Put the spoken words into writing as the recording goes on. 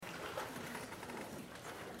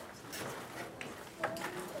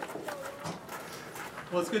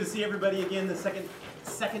Well, it's good to see everybody again the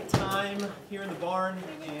second time here in the barn.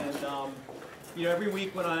 And every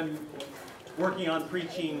week when I'm working on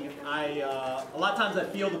preaching, a lot of times I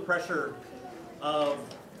feel the pressure of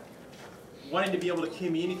wanting to be able to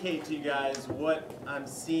communicate to you guys what I'm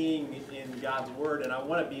seeing in God's Word, and I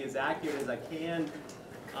want to be as accurate as I can.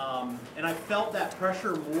 And I felt that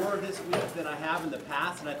pressure more this week than I have in the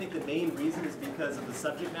past, and I think the main reason is because of the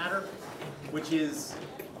subject matter, which is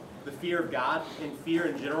the fear of God and fear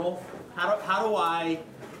in general. How do I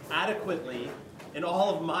adequately, in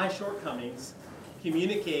all of my shortcomings,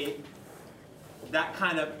 communicate that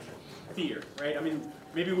kind of fear, right? I mean,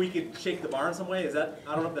 maybe we could shake the barn some way. I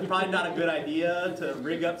don't know, that's probably not a good idea to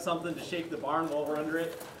rig up something to shake the barn while we're under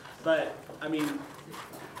it. But, I mean,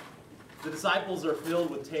 the disciples are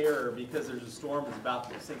filled with terror because there's a storm that's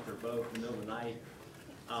about to sink their boat in the middle of the night.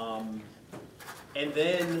 And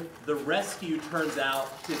then the rescue turns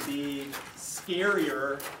out to be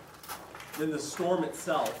scarier than the storm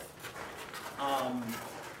itself.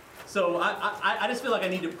 So I just feel like I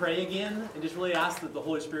need to pray again and just really ask that the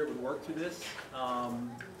Holy Spirit would work through this.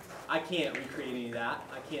 I can't recreate any of that.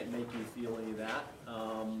 I can't make you feel any of that.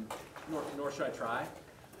 Nor should I try.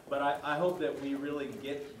 But I hope that we really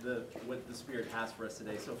get what the Spirit has for us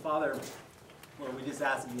today. So Father, Lord, we just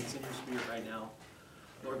ask that you send your Spirit right now.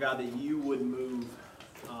 Lord God, that you would move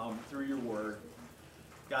through your word.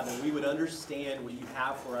 God, that we would understand what you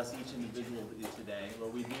have for us each individual today.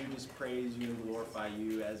 Lord, we do just praise you and glorify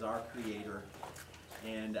you as our Creator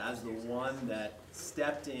and as the one that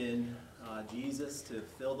stepped in, Jesus, to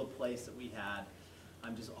fill the place that we had.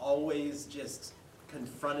 I'm just always just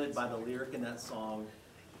confronted by the lyric in that song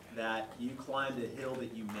that you climbed a hill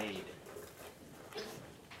that you made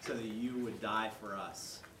so that you would die for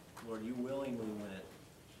us. Lord, you willingly went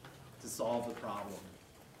to solve the problem.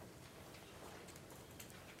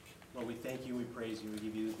 Lord, we thank you, we praise you, we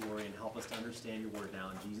give you the glory, and help us to understand your word now.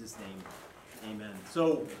 In Jesus' name, amen.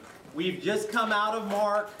 So, we've just come out of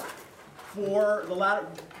Mark 4,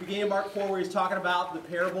 beginning of Mark 4, where he's talking about the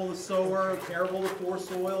parable of the sower, the parable of the four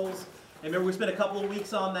soils. And remember, we spent a couple of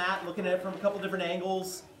weeks on that, looking at it from a couple different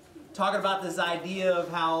angles, talking about this idea of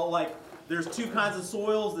how, there's two kinds of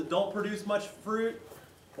soils that don't produce much fruit,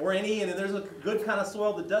 or any, and then there's a good kind of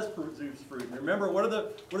soil that does produce fruit. And remember, what are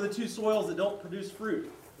the two soils that don't produce fruit?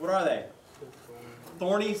 What are they?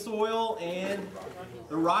 Thorny soil and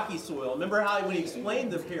the rocky soil. Remember how when he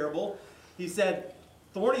explained the parable, he said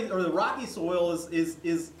the rocky soil is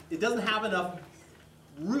it doesn't have enough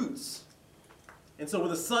roots. And so when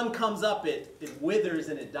the sun comes up, it withers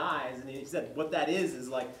and it dies. And he said what that is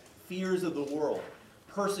like fears of the world.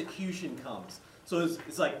 Persecution comes. So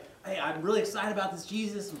it's like, hey, I'm really excited about this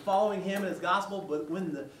Jesus and following him and his gospel, but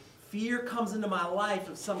when the fear comes into my life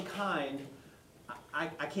of some kind,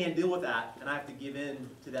 I can't deal with that, and I have to give in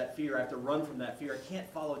to that fear. I have to run from that fear. I can't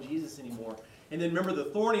follow Jesus anymore. And then remember, the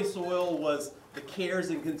thorny soil was the cares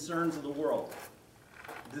and concerns of the world,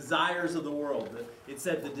 desires of the world. It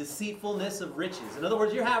said the deceitfulness of riches. In other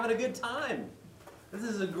words, you're having a good time. This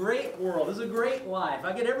is a great world. This is a great life.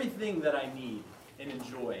 I get everything that I need and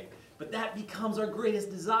enjoy. But that becomes our greatest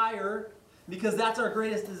desire. Because that's our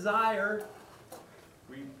greatest desire,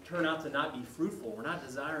 we turn out to not be fruitful. We're not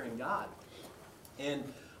desiring God. And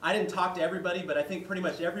I didn't talk to everybody, but I think pretty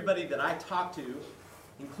much everybody that I talked to,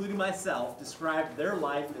 including myself, described their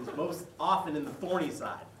life as most often in the thorny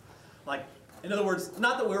side. In other words,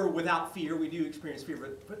 not that we're without fear, we do experience fear,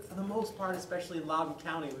 but for the most part, especially in Loudoun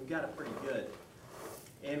County, we've got it pretty good.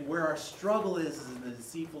 And where our struggle is in the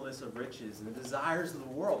deceitfulness of riches and the desires of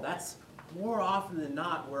the world. That's more often than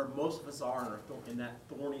not where most of us are in that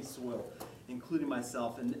thorny soil, including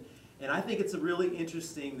myself. And I think it's really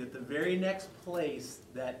interesting that the very next place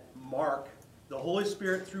that Mark, the Holy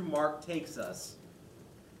Spirit through Mark takes us,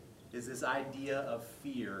 is this idea of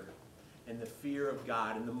fear and the fear of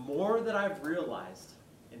God. And the more that I've realized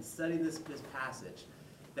in studying this passage,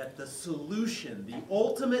 that the solution, the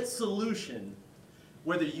ultimate solution,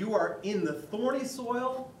 whether you are in the thorny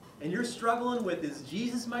soil and you're struggling with, is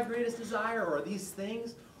Jesus my greatest desire, or are these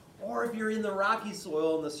things? Or if you're in the rocky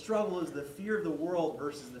soil and the struggle is the fear of the world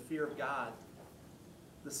versus the fear of God,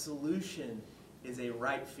 the solution is a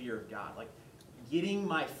right fear of God. Getting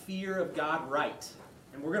my fear of God right.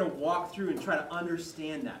 And we're going to walk through and try to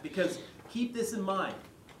understand that. Because keep this in mind.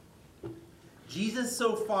 Jesus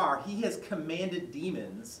so far, he has commanded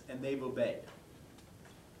demons and they've obeyed.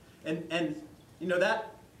 And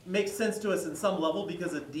that makes sense to us in some level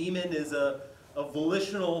because a demon is a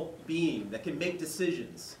volitional being that can make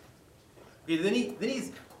decisions. Okay, then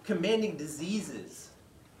he's commanding diseases,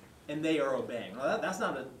 and they are obeying. Well, that's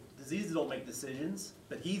not diseases don't make decisions,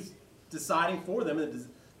 but he's deciding for them, and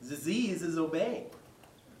the disease is obeying.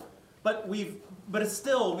 But it's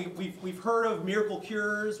still, we've heard of miracle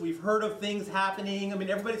cures. We've heard of things happening. I mean,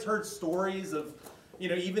 everybody's heard stories of,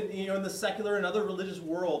 even in the secular and other religious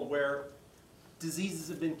world where diseases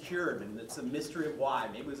have been cured, and it's a mystery of why.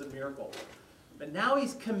 Maybe it was a miracle. But now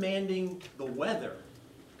he's commanding the weather.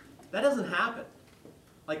 That doesn't happen.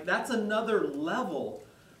 Like, that's another level.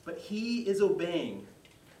 But he is obeying,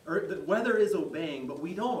 or the weather is obeying, but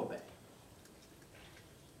we don't obey.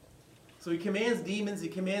 So he commands demons, he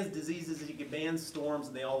commands diseases, he commands storms,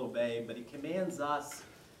 and they all obey. But he commands us,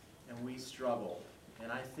 and we struggle.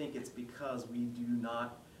 And I think it's because we do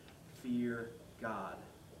not fear God.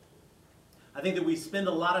 I think that we spend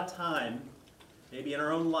a lot of time, maybe in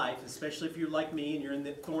our own life, especially if you're like me and you're in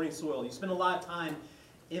the thorny soil, you spend a lot of time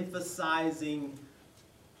emphasizing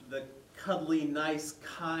the cuddly, nice,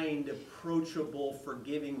 kind, approachable,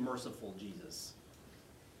 forgiving, merciful Jesus.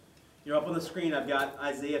 Up on the screen I've got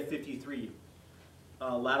Isaiah 53,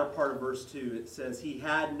 latter part of verse 2. It says, "He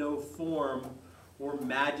had no form or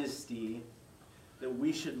majesty that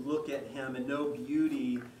we should look at him, and no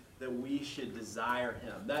beauty that we should desire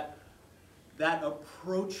him." That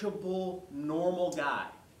approachable, normal guy,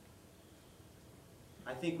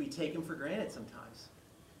 I think we take him for granted sometimes.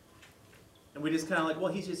 And we just kind of like,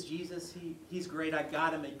 well, he's just Jesus. He's great. I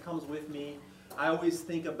got him. He comes with me. I always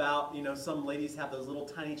think about, some ladies have those little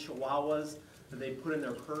tiny chihuahuas that they put in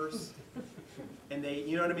their purse. And they,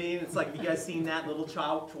 you know what I mean? It's like, have you guys seen that little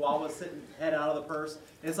chihuahua sitting head out of the purse?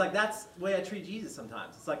 And it's like, that's the way I treat Jesus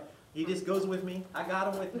sometimes. It's like, he just goes with me. I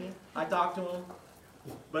got him with me. I talk to him.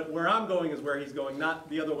 But where I'm going is where he's going, not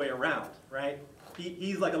the other way around, right?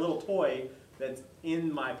 He's like a little toy that's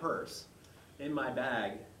in my purse, in my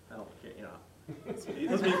bag. I don't care, let's be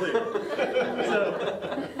clear.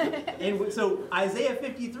 So Isaiah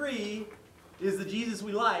 53 is the Jesus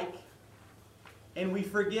we like, and we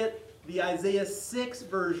forget the Isaiah 6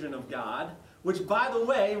 version of God, which, by the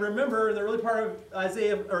way, remember in the early part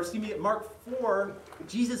of Mark 4,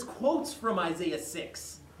 Jesus quotes from Isaiah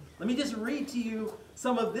 6. Let me just read to you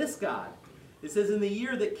some of this God. It says, "In the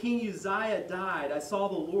year that King Uzziah died, I saw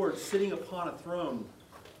the Lord sitting upon a throne,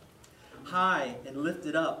 high and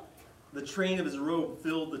lifted up. The train of his robe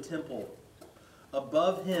filled the temple.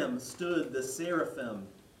 Above him stood the seraphim.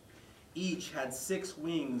 Each had 6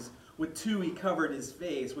 wings. With 2 he covered his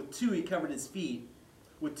face. With 2 he covered his feet.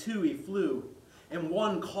 With 2 he flew. And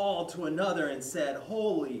one called to another and said,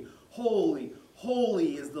 'Holy, holy,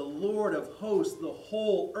 holy is the Lord of hosts. The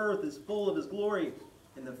whole earth is full of his glory.'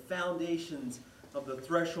 And the foundations of the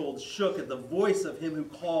threshold shook at the voice of him who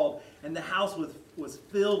called, and the house was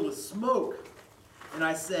filled with smoke. And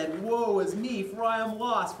I said, 'Woe is me, for I am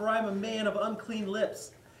lost, for I am a man of unclean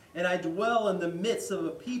lips, and I dwell in the midst of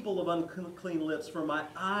a people of unclean lips, for my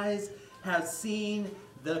eyes have seen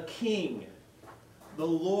the King, the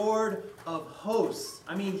Lord of hosts.'"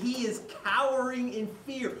 I mean, he is cowering in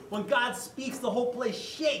fear. When God speaks, the whole place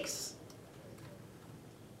shakes.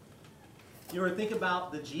 You ever think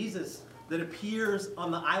about the Jesus that appears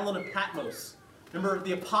on the island of Patmos? Remember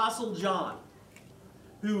the Apostle John,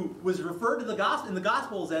 who was referred to in the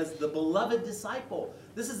Gospels as the beloved disciple.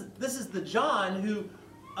 This is the John who,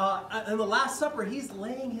 in the Last Supper, he's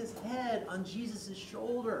laying his head on Jesus'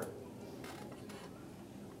 shoulder.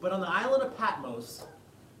 But on the island of Patmos,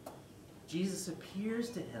 Jesus appears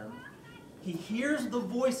to him. He hears the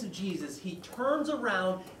voice of Jesus. He turns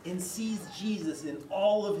around and sees Jesus in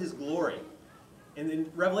all of his glory. And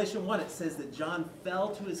in Revelation 1, it says that John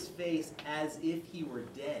fell to his face as if he were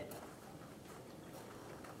dead.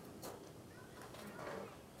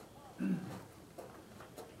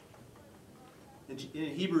 In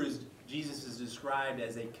Hebrews, Jesus is described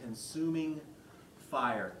as a consuming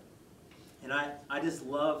fire. And I just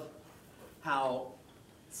love how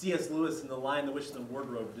C.S. Lewis in The Lion, the Witch, and the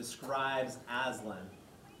Wardrobe describes Aslan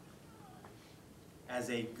as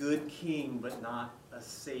a good king, but not a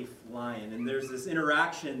safe lion. And there's this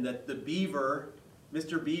interaction that the beaver,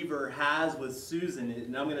 Mr. Beaver, has with Susan.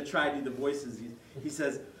 And I'm going to try to do the voices. He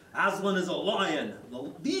says, "Aslan is a lion,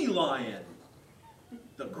 the lion,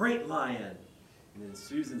 the great lion." And then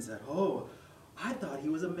Susan said, "Oh, I thought he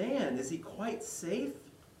was a man. Is he quite safe?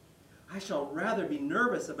 I shall rather be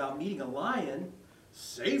nervous about meeting a lion."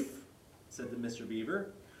 "Safe?" said the Mr.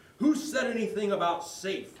 Beaver. "Who said anything about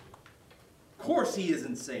safe? Of course he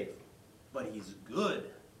isn't safe, but he's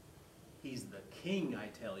good. He's the king, I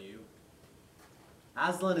tell you."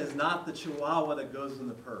 Aslan is not the chihuahua that goes in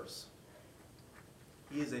the purse.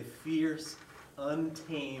 He is a fierce,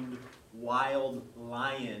 untamed, wild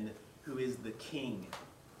lion who is the king.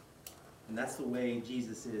 And that's the way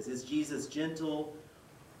Jesus is. Is Jesus gentle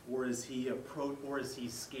or is he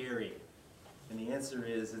scary? And the answer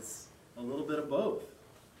is it's a little bit of both.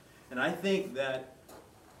 And I think that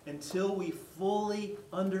until we fully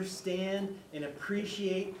understand and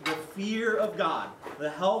appreciate the fear of God, the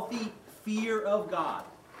healthy fear of God,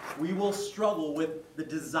 we will struggle with the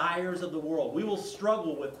desires of the world. We will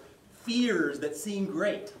struggle with fears that seem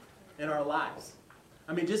great in our lives.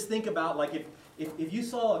 I mean, just think about, like, if you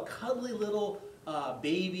saw a cuddly little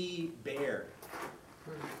baby bear,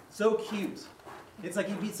 so cute. It's like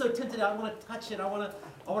you'd be so tempted, I want to touch it, I want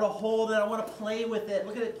to hold it, I want to play with it.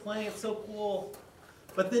 Look at it playing, it's so cool.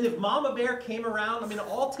 But then if Mama Bear came around, I mean,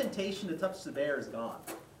 all temptation to touch the bear is gone.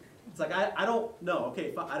 It's like, I don't know,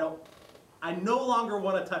 okay, I no longer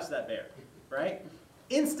want to touch that bear, right?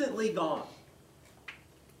 Instantly gone.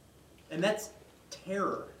 And that's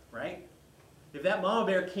terror, right? If that mama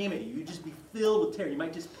bear came at you, you'd just be filled with terror. You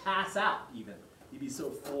might just pass out even. You'd be so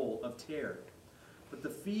full of terror. But the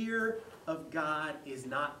fear of God is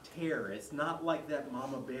not terror. It's not like that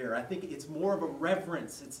mama bear. I think it's more of a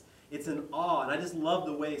reverence. It's an awe. And I just love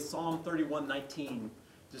the way Psalm 31:19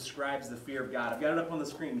 describes the fear of God. I've got it up on the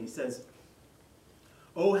screen. He says,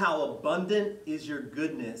 "Oh, how abundant is your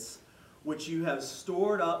goodness, which you have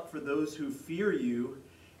stored up for those who fear you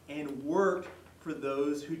and work for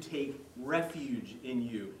those who take refuge in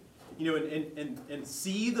you." You know, and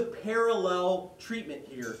see the parallel treatment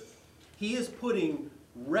here. He is putting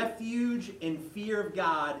refuge and fear of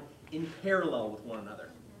God in parallel with one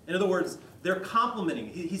another. In other words, they're complementing.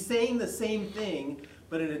 He's saying the same thing,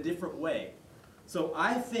 but in a different way. So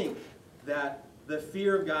I think that the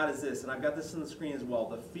fear of God is this, and I've got this on the screen as well.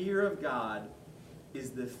 The fear of God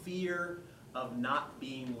is the fear of not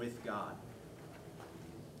being with God.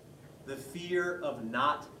 The fear of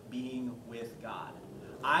not being with God.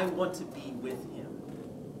 I want to be with Him.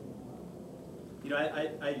 You know,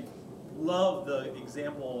 I love the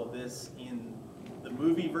example of this in the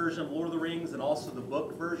movie version of Lord of the Rings and also the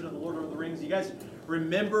book version of the Lord of the Rings. You guys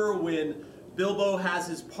remember when Bilbo has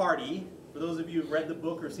his party? For those of you who've read the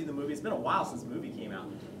book or seen the movie, it's been a while since the movie came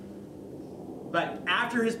out. But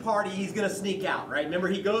after his party, he's going to sneak out, right? Remember,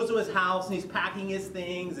 he goes to his house and he's packing his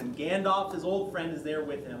things, and Gandalf, his old friend, is there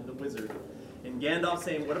with him, the wizard. And Gandalf's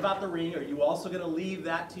saying, "What about the ring? Are you also going to leave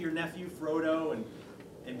that to your nephew, Frodo?"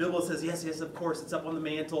 And Bilbo says, yes, of course, it's up on the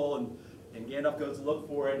mantle. And Gandalf goes to look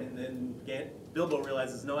for it, and then Bilbo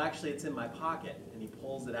realizes, no, actually, it's in my pocket. And he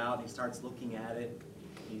pulls it out, and he starts looking at it.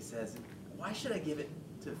 And he says, "Why should I give it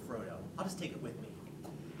to Frodo? I'll just take it with me."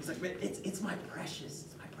 He's like, it's my precious,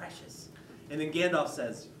 it's my precious. And then Gandalf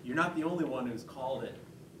says, "You're not the only one who's called it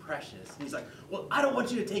precious." And he's like, "Well, I don't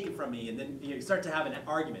want you to take it from me." And then you start to have an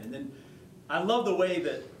argument. And then I love the way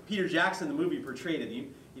that Peter Jackson, the movie, portrayed it.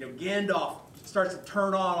 You know, Gandalf starts to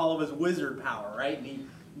turn on all of his wizard power, right? And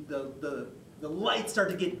the lights start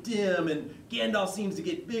to get dim, and Gandalf seems to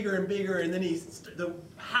get bigger and bigger, and then the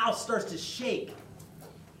house starts to shake.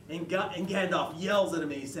 And Gandalf yells at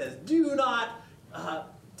him, and he says, "Do not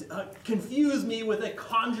confuse me with a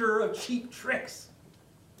conjurer of cheap tricks."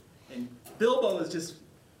 And Bilbo is just,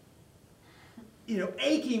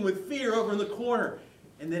 aching with fear over in the corner.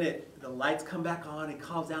 And then the lights come back on, and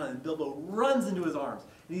calms down, and Bilbo runs into his arms.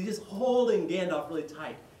 And he's just holding Gandalf really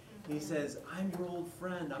tight. And he says, "I'm your old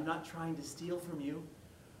friend. I'm not trying to steal from you.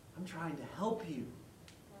 I'm trying to help you."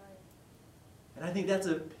 Right. And I think that's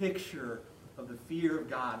a picture of the fear of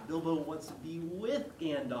God. Bilbo wants to be with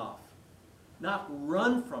Gandalf, not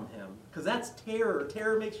run from him, because that's terror.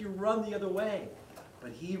 Terror makes you run the other way.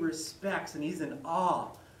 But he respects and he's in awe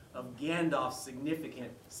of Gandalf's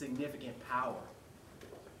significant power.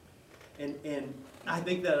 And I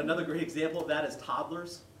think that another great example of that is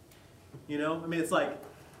toddlers. It's like,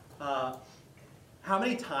 how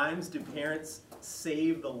many times do parents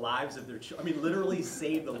save the lives of their children? Literally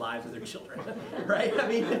save the lives of their children, right?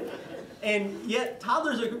 And yet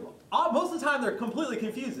toddlers are, most of the time, they're completely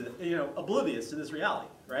confused, oblivious to this reality,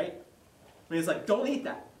 right? It's like, don't eat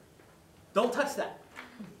that. Don't touch that.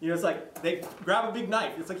 It's like they grab a big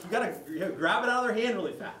knife. It's like you gotta grab it out of their hand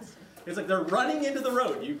really fast. It's like they're running into the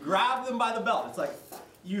road. You grab them by the belt. It's like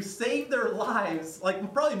you save their lives,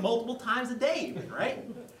 like probably multiple times a day even, right?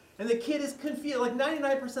 And the kid is confused. Like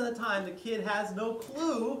 99% of the time, the kid has no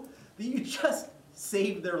clue that you just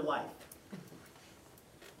saved their life.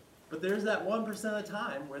 But there's that 1% of the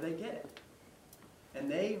time where they get it. And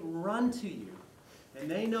they run to you. And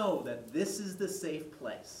they know that this is the safe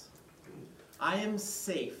place. I am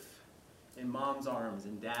safe in mom's arms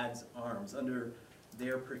and dad's arms under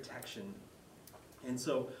their protection. And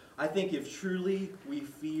so I think if truly we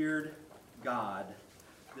feared God,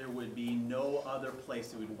 there would be no other place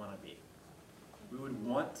that we'd want to be. We would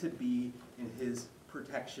want to be in His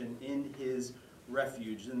protection, in his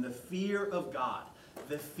refuge. And the fear of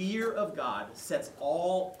God sets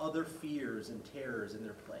all other fears and terrors in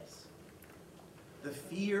their place. The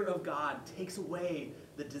fear of God takes away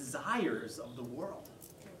the desires of the world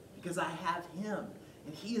because I have him.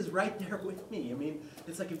 And he is right there with me. I mean,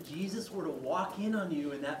 it's like if Jesus were to walk in on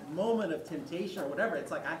you in that moment of temptation or whatever,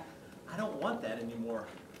 it's like, I don't want that anymore.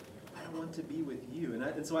 I want to be with you.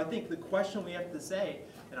 And so I think the question we have to say,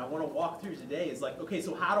 and I want to walk through today, is like, okay,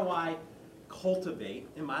 so how do I cultivate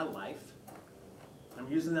in my life?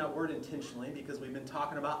 I'm using that word intentionally because we've been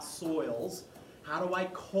talking about soils. How do I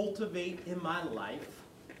cultivate in my life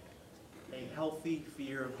a healthy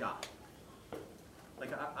fear of God? Like,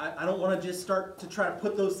 I don't want to just start to try to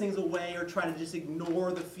put those things away or try to just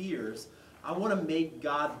ignore the fears. I want to make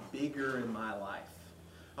God bigger in my life.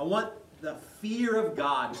 I want the fear of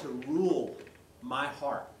God to rule my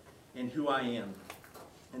heart and who I am.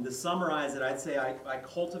 And to summarize it, I'd say I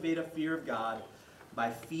cultivate a fear of God by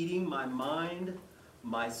feeding my mind,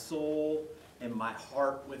 my soul, and my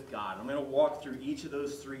heart with God. I'm going to walk through each of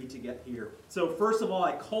those three to get here. So first of all,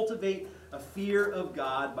 I cultivate a fear of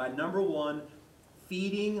God by, number one,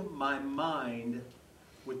 feeding my mind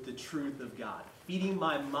with the truth of God. Feeding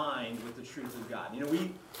my mind with the truth of God. You know,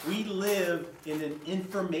 we live in an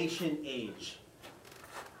information age.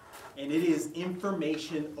 And it is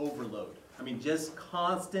information overload. I mean, just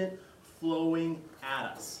constant flowing at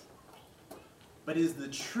us. But is the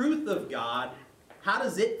truth of God, how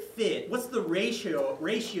does it fit? What's the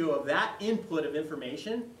ratio of that input of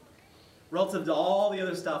information relative to all the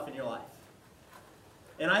other stuff in your life?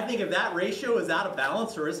 And I think if that ratio is out of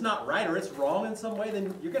balance, or it's not right, or it's wrong in some way,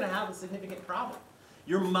 then you're going to have a significant problem.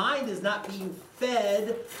 Your mind is not being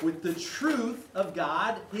fed with the truth of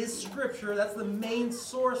God, his scripture. That's the main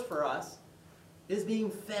source for us. Is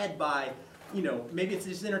being fed by, you know, maybe it's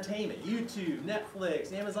just entertainment. YouTube,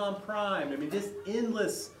 Netflix, Amazon Prime. I mean, just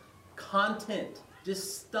endless content,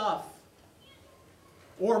 just stuff.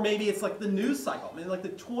 Or maybe it's like the news cycle. I mean, like the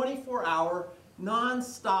 24-hour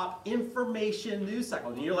non-stop information news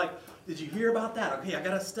cycle. And you're like, did you hear about that? Okay, I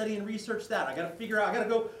got to study and research that. I got to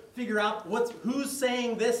go figure out who's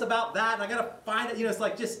saying this about that, and I got to find it. You know, it's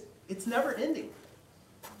like just, it's never ending.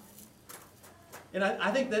 And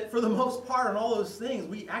I think that for the most part on all those things,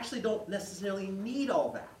 we actually don't necessarily need all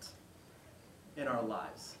that in our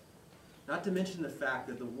lives. Not to mention the fact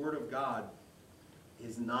that the Word of God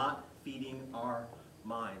is not feeding our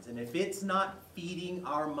minds. And if it's not feeding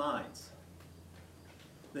our minds,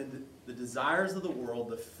 then the desires of the world,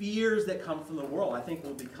 the fears that come from the world, I think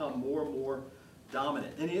will become more and more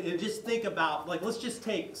dominant. And just think about, like, let's just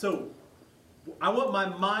take, so I want my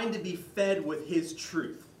mind to be fed with his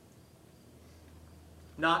truth,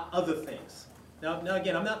 not other things. Now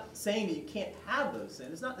again, I'm not saying that you can't have those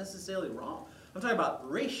things. It's not necessarily wrong. I'm talking about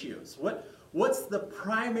ratios. What's the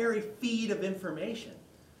primary feed of information?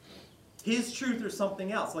 His truth or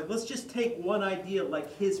something else? Like, let's just take one idea,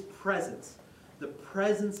 like his presence. The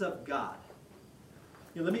presence of God.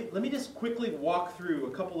 You know, let me just quickly walk through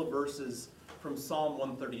a couple of verses from Psalm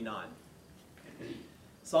 139.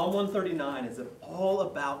 Psalm 139 is all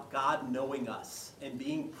about God knowing us and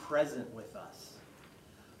being present with us.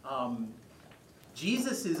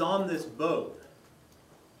 Jesus is on this boat,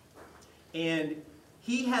 and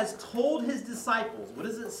he has told his disciples, what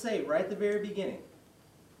does it say right at the very beginning?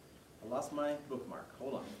 I lost my bookmark.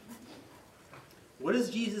 Hold on. What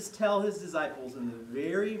does Jesus tell his disciples in the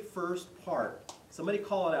very first part? Somebody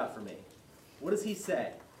call it out for me. What does he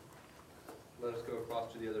say? Let us go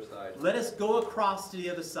across to the other side. Let us go across to the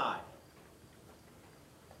other side.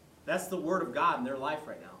 That's the word of God in their life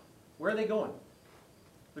right now. Where are they going?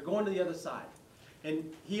 They're going to the other side.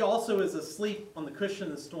 And he also is asleep on the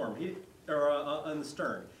cushion of the storm, on the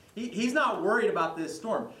stern. He's not worried about this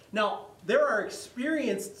storm. Now, there are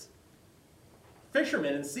experienced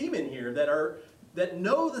fishermen and seamen here that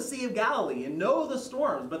know the Sea of Galilee and know the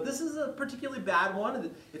storms, but this is a particularly bad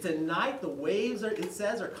one. It's at night. The waves, it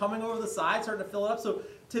says, are coming over the side, starting to fill it up. So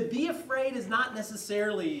to be afraid is not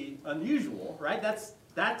necessarily unusual, right?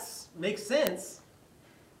 That's makes sense.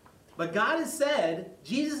 But God has said,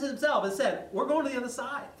 Jesus himself has said, we're going to the other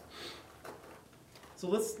side. So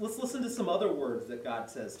let's listen to some other words that God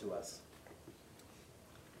says to us.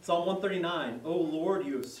 Psalm 139, O Lord,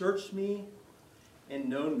 you have searched me and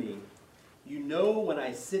known me. You know when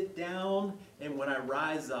I sit down and when I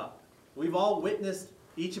rise up. We've all witnessed,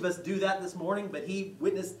 each of us do that this morning, but he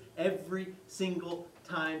witnessed every single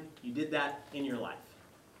time you did that in your life.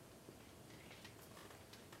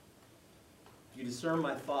 You discern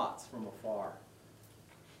my thoughts from afar.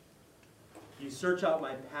 You search out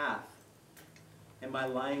my path and my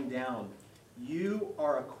lying down. you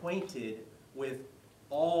are acquainted with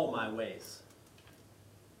all my ways.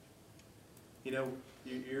 You know,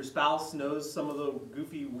 your spouse knows some of the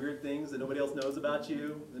goofy, weird things that nobody else knows about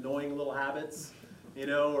you, annoying little habits, you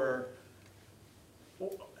know, or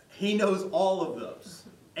he knows all of those.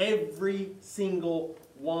 Every single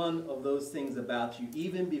one of those things about you,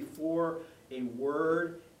 even before a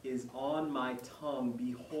word is on my tongue.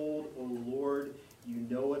 Behold, O Lord, you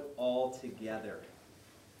know it all together.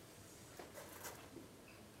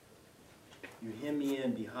 You hem me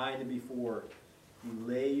in behind and before. You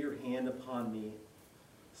lay your hand upon me.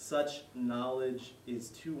 Such knowledge is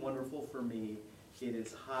too wonderful for me. It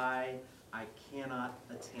is high. I cannot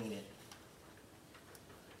attain it.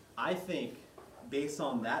 I think, based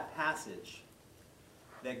on that passage,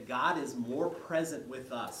 that God is more present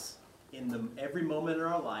with us in every moment in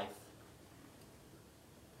our life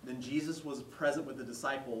than Jesus was present with the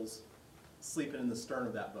disciples sleeping in the stern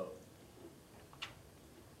of that boat.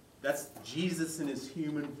 That's Jesus in his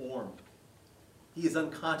human form. He is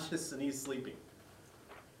unconscious and he's sleeping.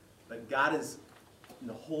 But God is, and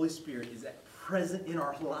the Holy Spirit is present in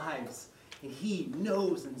our lives. And he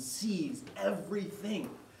knows and sees everything.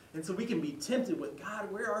 And so we can be tempted with,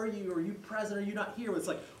 God, where are you? Are you present? Are you not here? It's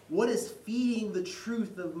like, what is feeding the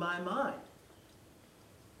truth of my mind?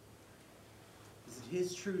 Is it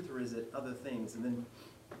his truth or is it other things? And then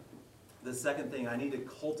the second thing, I need to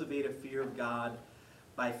cultivate a fear of God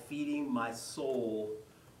by feeding my soul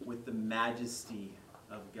with the majesty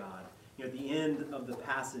of God. You know, at the end of the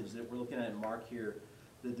passage that we're looking at in Mark here,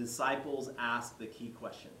 the disciples ask the key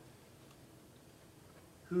question.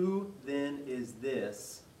 Who then is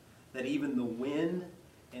this that even the wind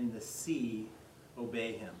and the sea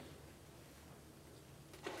obey him?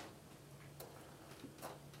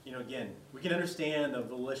 You know, again, we can understand a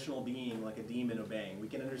volitional being like a demon obeying. We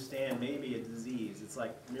can understand maybe a disease. It's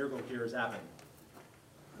like miracle cures happen.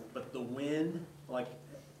 But the wind, like,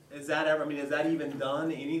 is that ever, I mean, has that even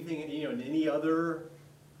done anything, you know, in any other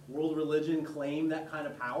world religion claim that kind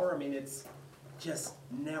of power? I mean, it's just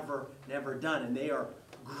never done. And they are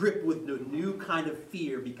gripped with a new kind of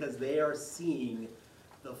fear because they are seeing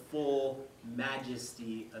the full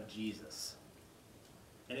majesty of Jesus.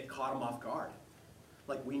 And it caught them off guard.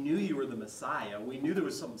 Like, we knew you were the Messiah. We knew there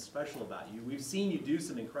was something special about you. We've seen you do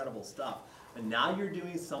some incredible stuff. And now you're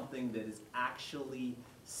doing something that is actually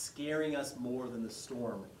scaring us more than the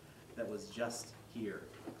storm that was just here.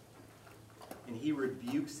 And he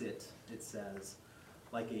rebukes it, it says,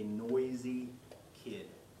 like a noisy kid.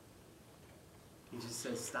 He just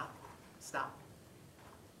says, stop, stop.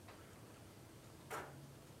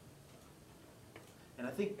 And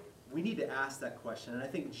I think we need to ask that question, and I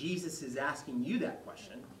think Jesus is asking you that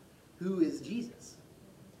question. Who is Jesus?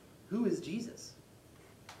 Who is Jesus?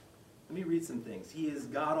 Let me read some things. He is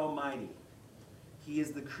God Almighty. He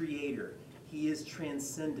is the Creator. He is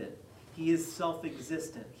transcendent. He is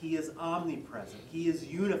self-existent. He is omnipresent. He is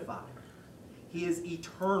unified. He is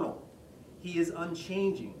eternal. He is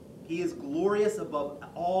unchanging. He is glorious above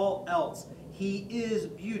all else. He is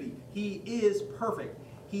beauty. He is perfect.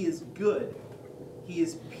 He is good. He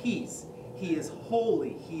is peace. He is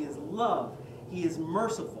holy. He is love. He is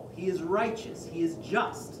merciful. He is righteous. He is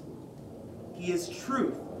just. He is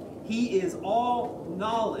truth. He is all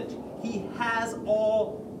knowledge. He has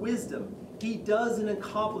all wisdom. He does and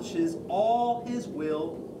accomplishes all his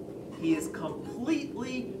will. He is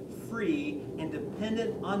completely free and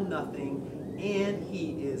dependent on nothing, and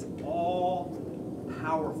he is all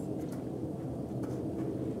powerful.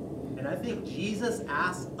 And I think Jesus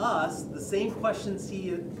asks us the same questions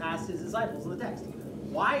he asked his disciples in the text.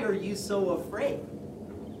 Why are you so afraid?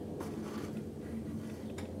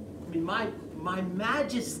 I mean, my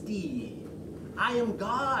majesty, I am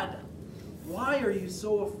God. Why are you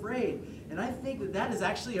so afraid? And I think that that is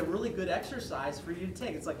actually a really good exercise for you to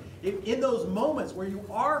take. It's like, in those moments where you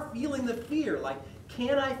are feeling the fear, like,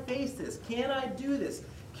 can I face this? Can I do this?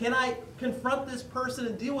 Can I confront this person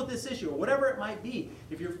and deal with this issue? Or whatever it might be.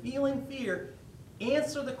 If you're feeling fear,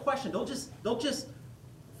 answer the question. Don't just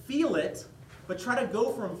feel it, but try to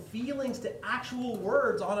go from feelings to actual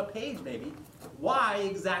words on a page maybe. Why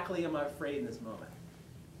exactly am I afraid in this moment?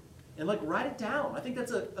 And like, write it down. I think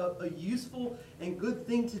that's a useful and good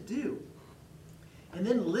thing to do. And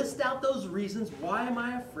then list out those reasons. Why am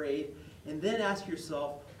I afraid? And then ask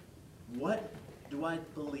yourself, what do I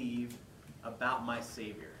believe about my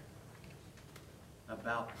Savior?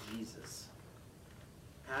 About Jesus?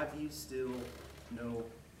 Have you still no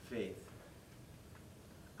faith?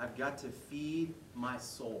 I've got to feed my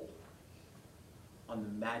soul on the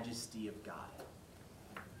majesty of God.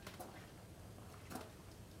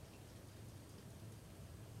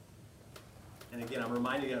 And again, I'm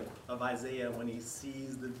reminded of Isaiah when he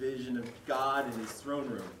sees the vision of God in his throne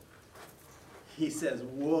room. He says,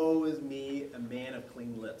 woe is me, a man of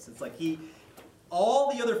clean lips. It's like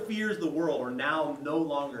all the other fears of the world are now no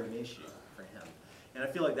longer an issue for him. And I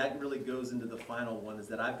feel like that really goes into the final one, is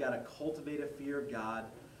that I've got to cultivate a fear of God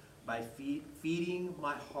by feeding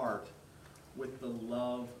my heart with the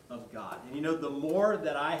love of God. And you know, the more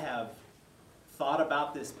that I have thought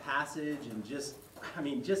about this passage and just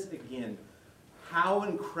again, how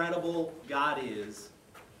incredible God is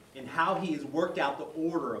and how he has worked out the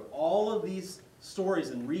order of all of these stories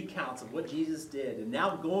and recounts of what Jesus did, and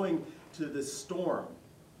now going to the storm,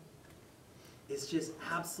 it's just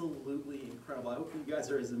absolutely incredible. I hope you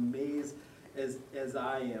guys are as amazed as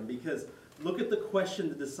I am, because look at the question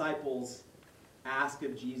the disciples ask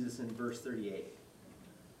of Jesus in verse 38.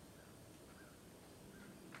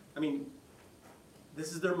 I mean,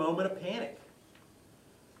 this is their moment of panic.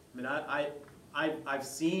 I mean, I've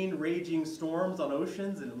seen raging storms on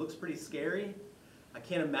oceans, and it looks pretty scary. I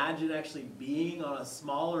can't imagine actually being on a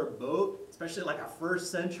smaller boat, especially like a first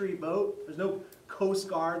century boat. There's no Coast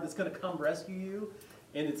Guard that's going to come rescue you.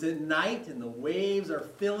 And it's at night, and the waves are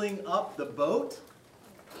filling up the boat.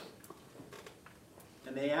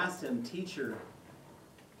 And they asked him, "Teacher,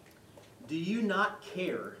 do you not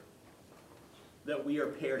care that we are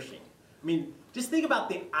perishing?" I mean, just think about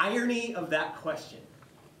the irony of that question.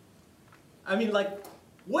 I mean, like,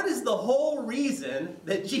 what is the whole reason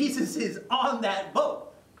that Jesus is on that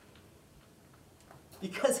boat?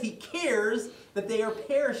 Because he cares that they are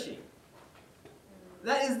perishing.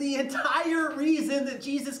 That is the entire reason that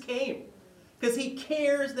Jesus came. Because he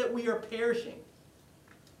cares that we are perishing.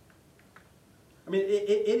 I mean, it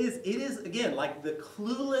is, again, like the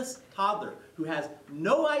clueless toddler who has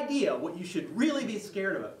no idea what you should really be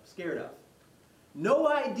scared of. No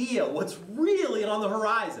idea what's really on the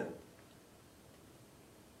horizon.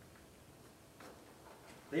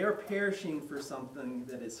 They are perishing for something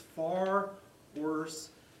that is far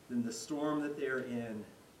worse than the storm that they're in.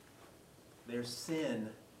 Their sin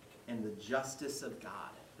and the justice of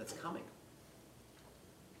God that's coming.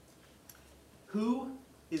 Who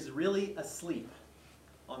is really asleep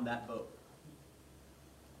on that boat?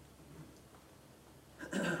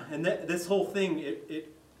 And this whole thing,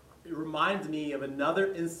 it reminds me of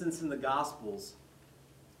another instance in the Gospels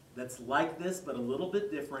that's like this, but a little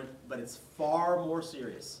bit different, but it's far more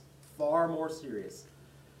serious. Far more serious.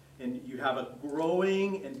 And you have a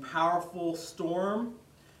growing and powerful storm.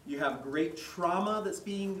 You have great trauma that's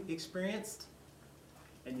being experienced.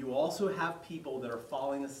 And you also have people that are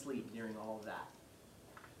falling asleep during all of that.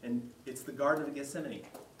 And it's the Garden of Gethsemane.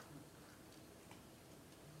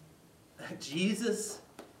 Jesus,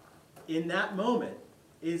 in that moment,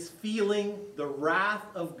 is feeling the wrath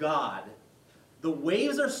of God. The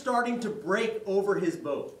waves are starting to break over his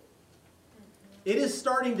boat. It is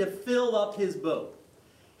starting to fill up his boat.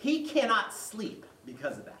 He cannot sleep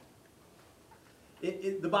because of that.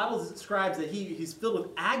 The Bible describes that he's filled with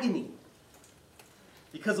agony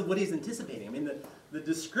because of what he's anticipating. I mean, the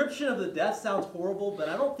description of the death sounds horrible, but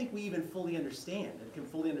I don't think we even fully understand and can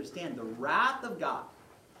fully understand the wrath of God.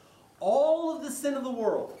 All of the sin of the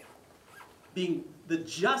world, the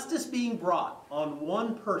justice being brought on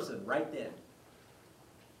one person right then.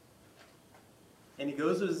 And he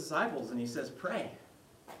goes to his disciples and he says, pray.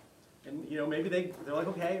 And, you know, maybe they're like,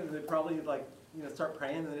 okay. And they probably, like, you know, start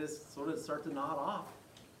praying, and they just sort of start to nod off.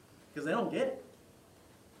 Because they don't get it.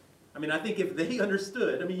 I mean, I think if they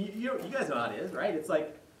understood, I mean, you guys know how it is, right? It's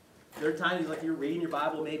like, there are times like you're reading your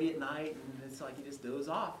Bible maybe at night, and it's like you just doze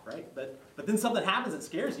off, right? But then something happens that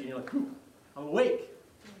scares you, and you're like, whew, I'm awake.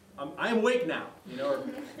 I am awake now, you know, or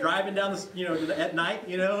driving down the, you know, at night,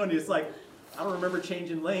 you know, and it's like, I don't remember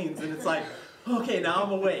changing lanes, and it's like, okay, now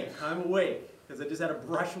I'm awake, because I just had a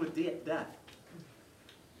brush with death.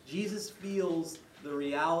 Jesus feels the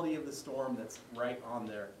reality of the storm that's right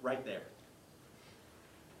there.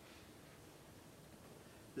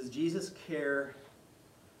 Does Jesus care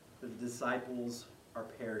that the disciples are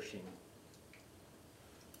perishing?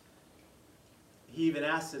 He even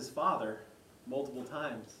asked his Father multiple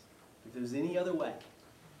times, if there's any other way,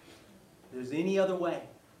 let's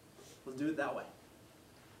do it that way.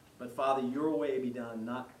 But Father, your way be done,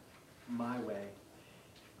 not my way.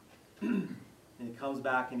 And he comes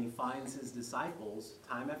back and he finds his disciples,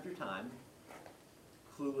 time after time,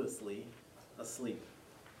 cluelessly asleep.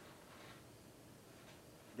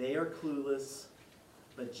 They are clueless,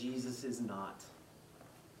 but Jesus is not.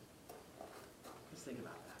 Just think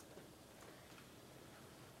about that.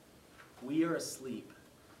 We are asleep,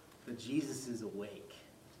 but Jesus is awake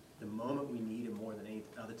the moment we need him more than any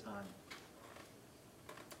other time.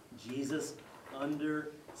 Jesus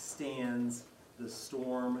understands the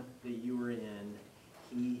storm that you are in.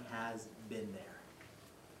 He has been there.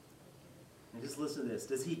 And just listen to this.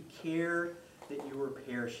 Does he care that you are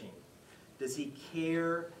perishing? Does he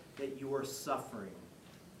care that you are suffering?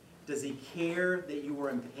 Does he care that you are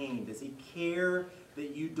in pain? Does he care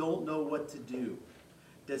that you don't know what to do?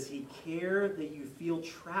 Does he care that you feel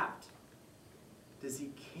trapped? Does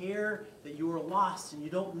he care that you are lost and you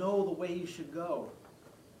don't know the way you should go?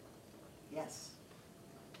 Yes.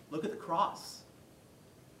 Look at the cross.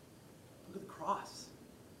 Look at the cross.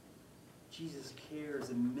 Jesus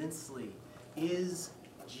cares immensely. Is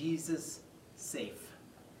Jesus safe?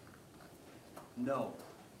 No,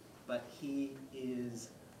 but he is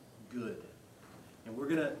good. And we're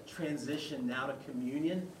going to transition now to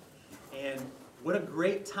communion. And what a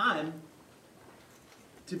great time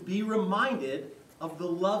to be reminded of the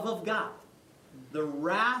love of God. The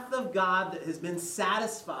wrath of God that has been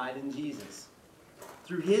satisfied in Jesus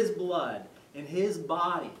through his blood and his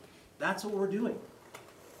body. That's what we're doing.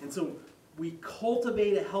 And so we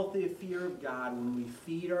cultivate a healthy fear of God when we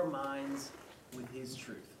feed our minds with his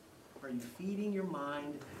truth. Are you feeding your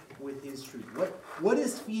mind with his truth? What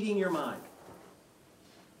is feeding your mind?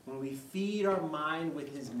 When we feed our mind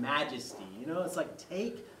with his majesty. You know, it's like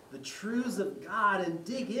take the truths of God and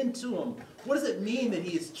dig into them. What does it mean that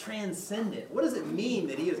he is transcendent? What does it mean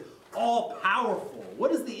that he is all-powerful?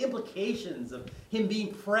 What is the implications of him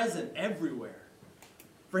being present everywhere?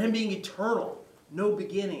 For him being eternal, no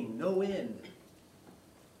beginning, no end.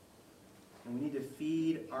 And we need to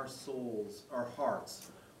feed our souls, our hearts,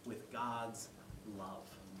 with God's love.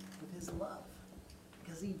 With his love.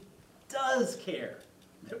 Because he does care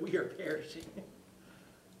that we are perishing.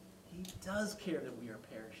 He does care that we are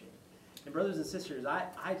perishing. And brothers and sisters,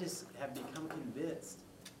 I just have become convinced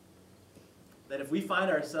that if we find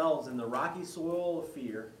ourselves in the rocky soil of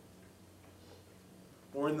fear,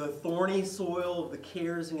 or in the thorny soil of the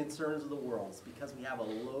cares and concerns of the world, it's because we have a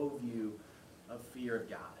low view of fear of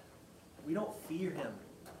God. We don't fear him.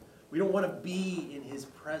 We don't want to be in his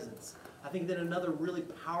presence. I think that another really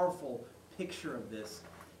powerful picture of this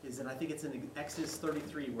is, and I think it's in Exodus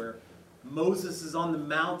 33, where Moses is on the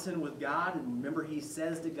mountain with God, and remember he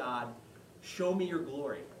says to God, show me your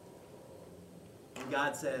glory. And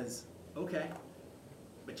God says, okay,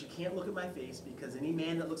 but you can't look at my face because any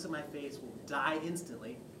man that looks at my face will die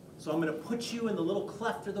instantly. So I'm going to put you in the little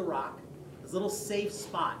cleft of the rock, this little safe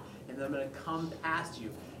spot, and then I'm going to come past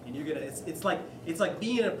you. And you're gonna, it's like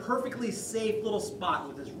being in a perfectly safe little spot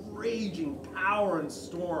with this raging power and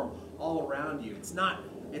storm all around you. It's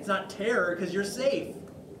not terror because you're safe.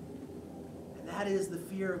 And that is the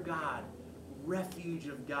fear of God, refuge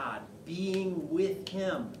of God, being with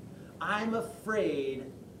him. I'm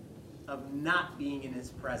afraid of not being in his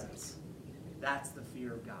presence. That's the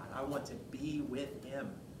fear of God. I want to be with him.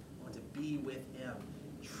 I want to be with him,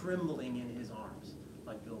 trembling in his arms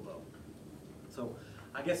like Bilbo. So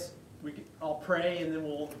I guess we could all pray and then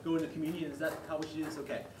we'll go into communion. Is that how we should do this?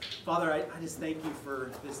 Okay. Father, I just thank you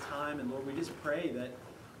for this time. And Lord, we just pray that,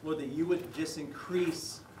 Lord, that you would just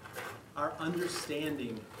increase our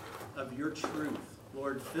understanding of your truth.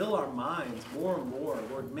 Lord, fill our minds more and more.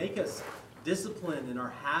 Lord, make us disciplined in our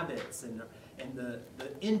habits and the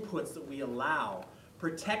inputs that we allow.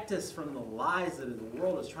 Protect us from the lies that the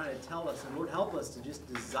world is trying to tell us. And Lord, help us to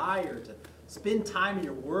just desire to spend time in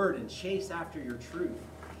your word and chase after your truth.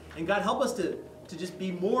 And God, help us to just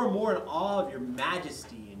be more and more in awe of your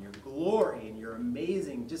majesty and your glory and your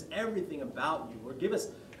amazing, just everything about you. Lord, give us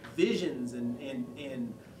visions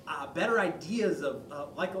and better ideas of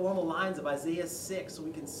like along the lines of Isaiah 6, so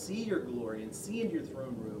we can see your glory and see into your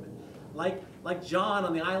throne room. And like John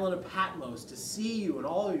on the island of Patmos, to see you in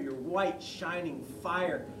all of your white, shining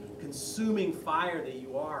fire, consuming fire that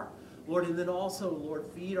you are. Lord, and then also, Lord,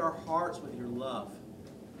 feed our hearts with your love.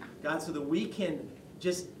 God, so that we can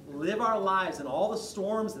just live our lives in all the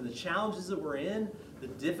storms and the challenges that we're in, the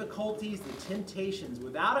difficulties, the temptations,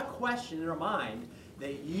 without a question in our mind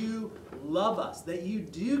that you love us, that you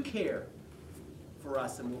do care for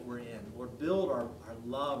us and what we're in. Lord, build our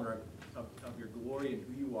love and of your glory and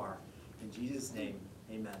who you are. In Jesus' name,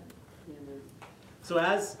 amen. So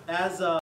as